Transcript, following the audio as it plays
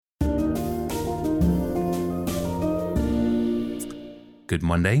good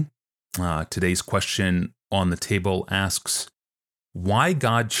Monday. Today's question on the table asks, why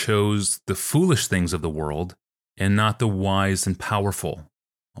God chose the foolish things of the world and not the wise and powerful?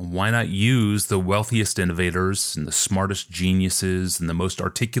 Why not use the wealthiest innovators and the smartest geniuses and the most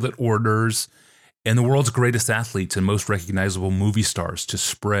articulate orators and the world's greatest athletes and most recognizable movie stars to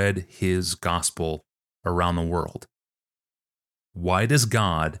spread his gospel around the world? Why does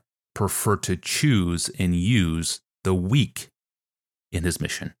God prefer to choose and use the weak in his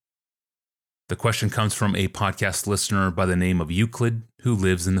mission? The question comes from a podcast listener by the name of Euclid, who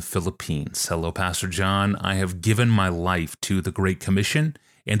lives in the Philippines. Hello, Pastor John. I have given my life to the Great Commission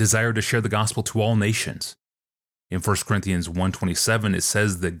and desire to share the gospel to all nations. In 1 Corinthians 1:27, it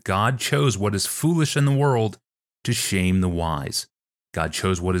says that God chose what is foolish in the world to shame the wise. God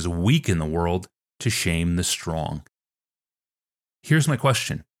chose what is weak in the world to shame the strong. Here's my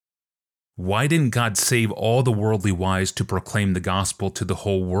question. Why didn't God save all the worldly wise to proclaim the gospel to the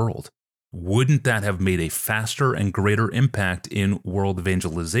whole world? Wouldn't that have made a faster and greater impact in world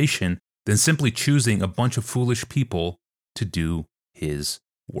evangelization than simply choosing a bunch of foolish people to do his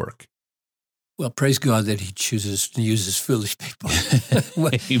work? Well, praise God that he chooses to use foolish people.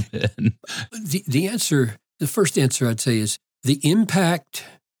 Amen. The first answer I'd say is the impact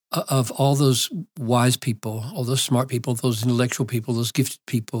of all those wise people, all those smart people, those intellectual people, those gifted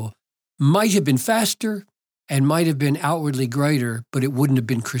people might have been faster and might have been outwardly greater, but it wouldn't have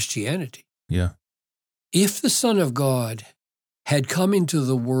been Christianity. Yeah. If the Son of God had come into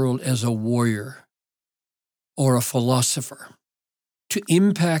the world as a warrior or a philosopher to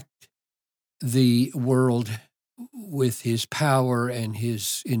impact the world with his power and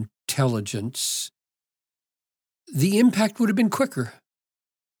his intelligence, the impact would have been quicker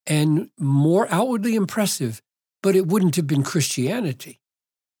and more outwardly impressive, but it wouldn't have been Christianity.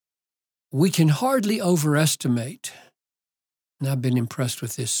 We can hardly overestimate, and I've been impressed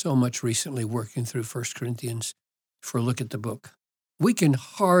with this so much recently working through 1 Corinthians for a look at the book. We can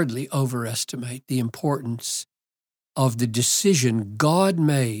hardly overestimate the importance of the decision God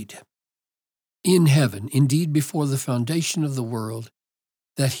made in heaven, indeed before the foundation of the world,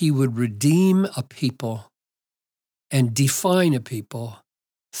 that he would redeem a people and define a people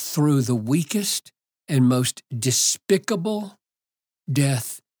through the weakest and most despicable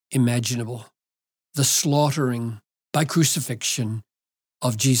death imaginable, the slaughtering by crucifixion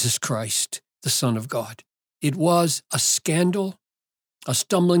of Jesus Christ, the Son of God. It was a scandal, a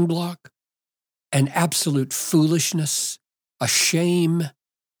stumbling block, an absolute foolishness, a shame,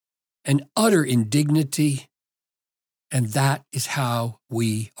 an utter indignity, and that is how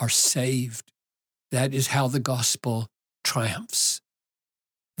we are saved. That is how the gospel triumphs.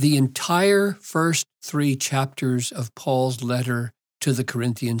 The entire first 3 chapters of Paul's letter to the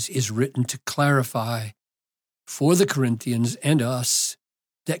Corinthians is written to clarify for the Corinthians and us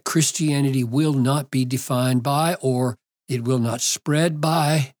that Christianity will not be defined by, or it will not spread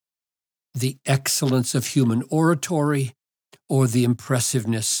by, the excellence of human oratory or the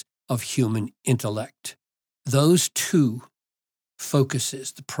impressiveness of human intellect. Those two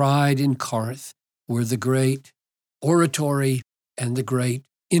focuses, the pride in Corinth, were the great oratory and the great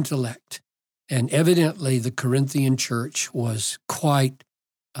intellect. And evidently, the Corinthian church was quite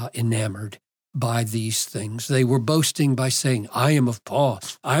enamored by these things. They were boasting by saying, I am of Paul,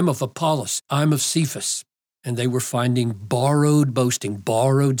 I am of Apollos, I am of Cephas. And they were finding borrowed boasting,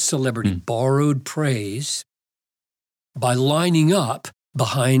 borrowed celebrity, borrowed praise by lining up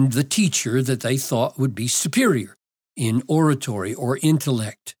behind the teacher that they thought would be superior in oratory or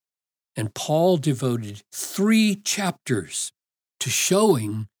intellect. And Paul devoted 3 chapters to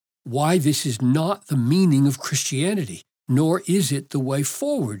showing why this is not the meaning of Christianity, nor is it the way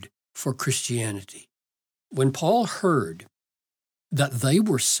forward for Christianity. When Paul heard that they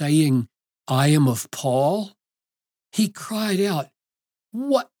were saying, I am of Paul, he cried out,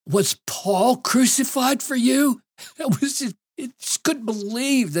 what, was Paul crucified for you? It just couldn't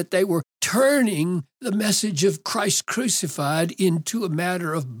believe that they were turning the message of Christ crucified into a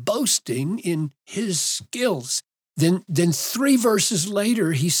matter of boasting in his skills. Then 3 verses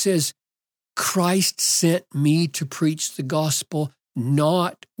later, he says, Christ sent me to preach the gospel,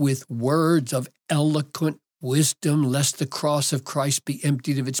 not with words of eloquent wisdom, lest the cross of Christ be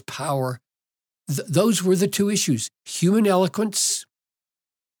emptied of its power. Those were the 2 issues: human eloquence,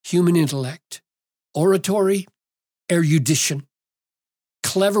 human intellect, oratory, erudition,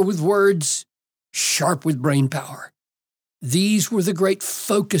 clever with words, sharp with brain power. These were the great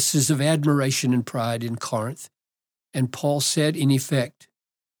focuses of admiration and pride in Corinth. And Paul said, in effect,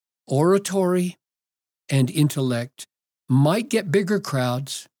 oratory and intellect might get bigger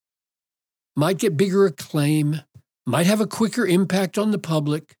crowds, might get bigger acclaim, might have a quicker impact on the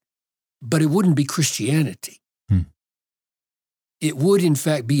public, but it wouldn't be Christianity. It would, in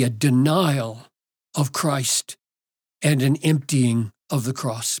fact, be a denial of Christ and an emptying of the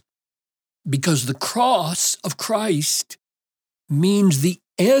cross. Because the cross of Christ means the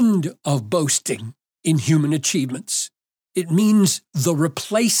end of boasting in human achievements. It means the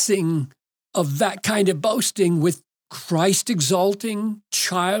replacing of that kind of boasting with Christ-exalting,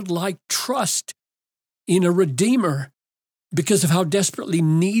 childlike trust in a Redeemer because of how desperately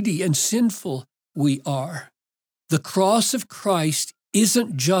needy and sinful we are. The cross of Christ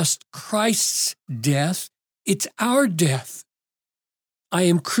isn't just Christ's death, it's our death. I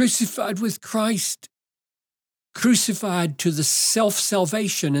am crucified with Christ, crucified to the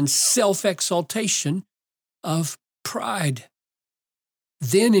self-salvation and self-exaltation of pride.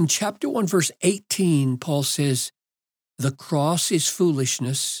 Then in chapter 1, verse 18, Paul says, the cross is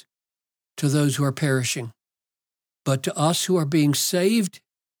foolishness to those who are perishing, but to us who are being saved,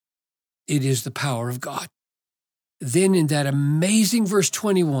 it is the power of God. Then in that amazing verse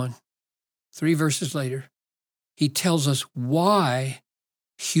 21, 3 verses later, he tells us why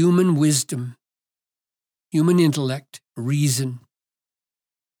human wisdom, human intellect, reason,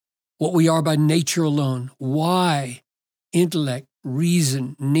 what we are by nature alone, why intellect,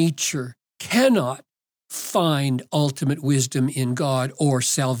 reason, nature cannot find ultimate wisdom in God or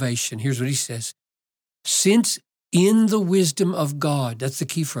salvation. Here's what he says. Since in the wisdom of God, that's the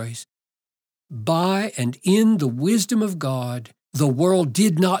key phrase, by and in the wisdom of God, the world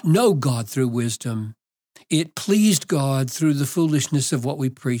did not know God through wisdom. It pleased God through the foolishness of what we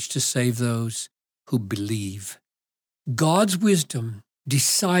preach to save those who believe. God's wisdom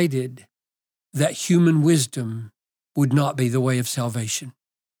decided that human wisdom would not be the way of salvation.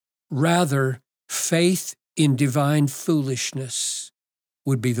 Rather, faith in divine foolishness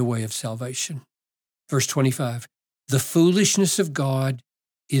would be the way of salvation. Verse 25, the foolishness of God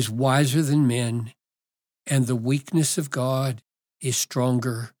is wiser than men, and the weakness of God is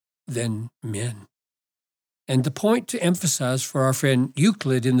stronger than men. And the point to emphasize for our friend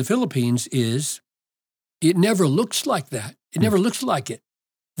Euclid in the Philippines is it never looks like that. It never looks like it.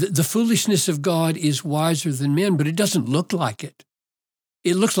 The foolishness of God is wiser than men, but it doesn't look like it.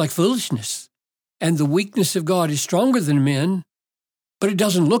 It looks like foolishness. And the weakness of God is stronger than men, but it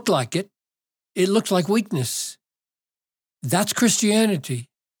doesn't look like it. It looks like weakness. That's Christianity.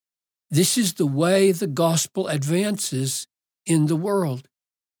 This is the way the gospel advances in the world.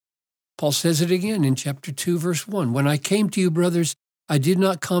 Paul says it again in chapter 2, verse 1. When I came to you, brothers, I did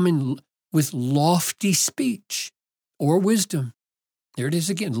not come in with lofty speech or wisdom. There it is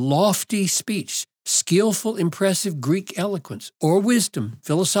again, lofty speech, skillful, impressive Greek eloquence, or wisdom,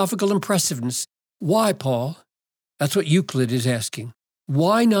 philosophical impressiveness. Why, Paul? That's what Euclid is asking.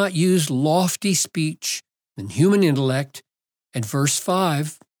 Why not use lofty speech and human intellect? And verse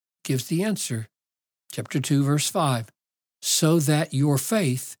 5 gives the answer. Chapter 2, verse 5. So that your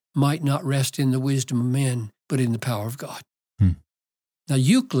faith might not rest in the wisdom of men, but in the power of God. Now,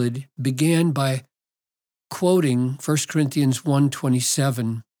 Euclid began by quoting 1 Corinthians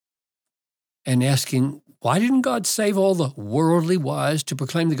 1:27 and asking, why didn't God save all the worldly wise to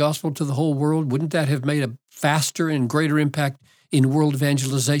proclaim the gospel to the whole world? Wouldn't that have made a faster and greater impact in world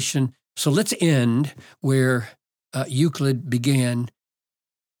evangelization? So let's end where Euclid began,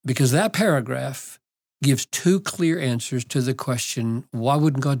 because that paragraph gives two clear answers to the question, why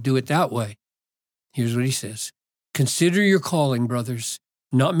wouldn't God do it that way? Here's what he says. Consider your calling, brothers.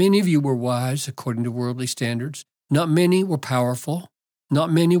 Not many of you were wise according to worldly standards. Not many were powerful. Not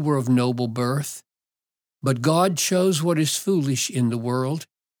many were of noble birth. But God chose what is foolish in the world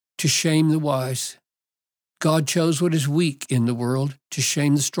to shame the wise. God chose what is weak in the world to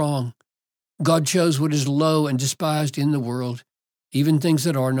shame the strong. God chose what is low and despised in the world, even things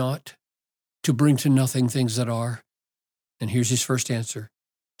that are not, to bring to nothing things that are. And here's his first answer.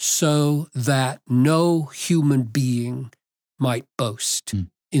 So that no human being might boast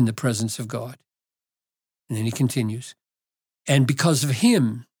in the presence of God. And then he continues, and because of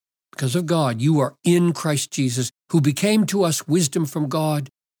him, because of God, you are in Christ Jesus, who became to us wisdom from God,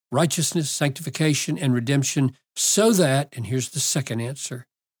 righteousness, sanctification, and redemption, so that, and here's the second answer,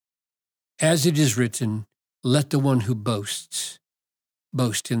 as it is written, let the one who boasts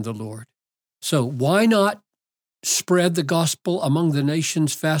boast in the Lord. So why not spread the gospel among the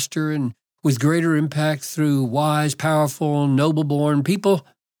nations faster and with greater impact through wise, powerful, noble-born people?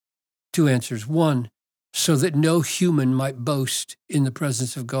 Two answers. One, so that no human might boast in the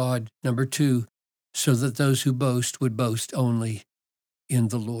presence of God. Number two, so that those who boast would boast only in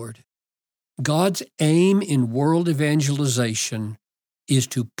the Lord. God's aim in world evangelization is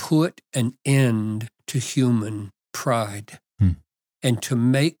to put an end to human pride and to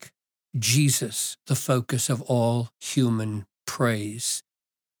make Jesus the focus of all human praise.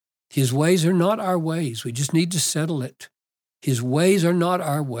 His ways are not our ways. We just need to settle it. His ways are not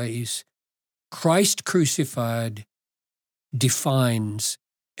our ways. Christ crucified defines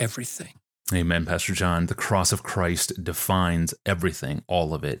everything. Amen, Pastor John. The cross of Christ defines everything,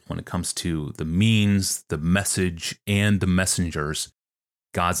 all of it, when it comes to the means, the message, and the messengers.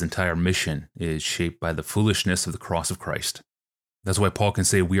 God's entire mission is shaped by the foolishness of the cross of Christ. That's why Paul can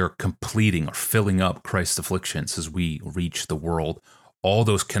say we are completing or filling up Christ's afflictions as we reach the world. All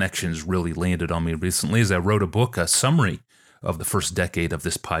those connections really landed on me recently as I wrote a book, a summary of the first decade of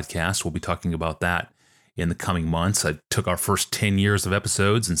this podcast. We'll be talking about that in the coming months. I took our first 10 years of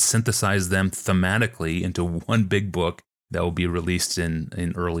episodes and synthesized them thematically into one big book that will be released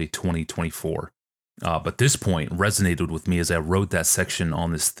in early 2024. But this point resonated with me as I wrote that section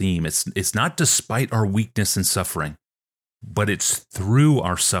on this theme. It's not despite our weakness and suffering, but it's through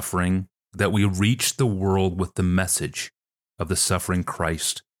our suffering that we reach the world with the message of the suffering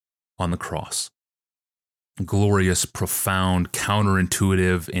Christ on the cross. Glorious, profound,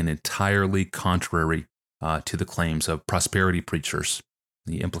 counterintuitive, and entirely contrary to the claims of prosperity preachers.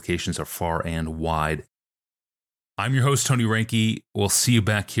 The implications are far and wide. I'm your host, Tony Reinke. We'll see you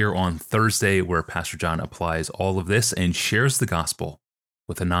back here on Thursday, where Pastor John applies all of this and shares the gospel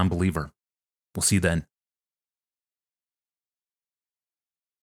with a non-believer. We'll see you then.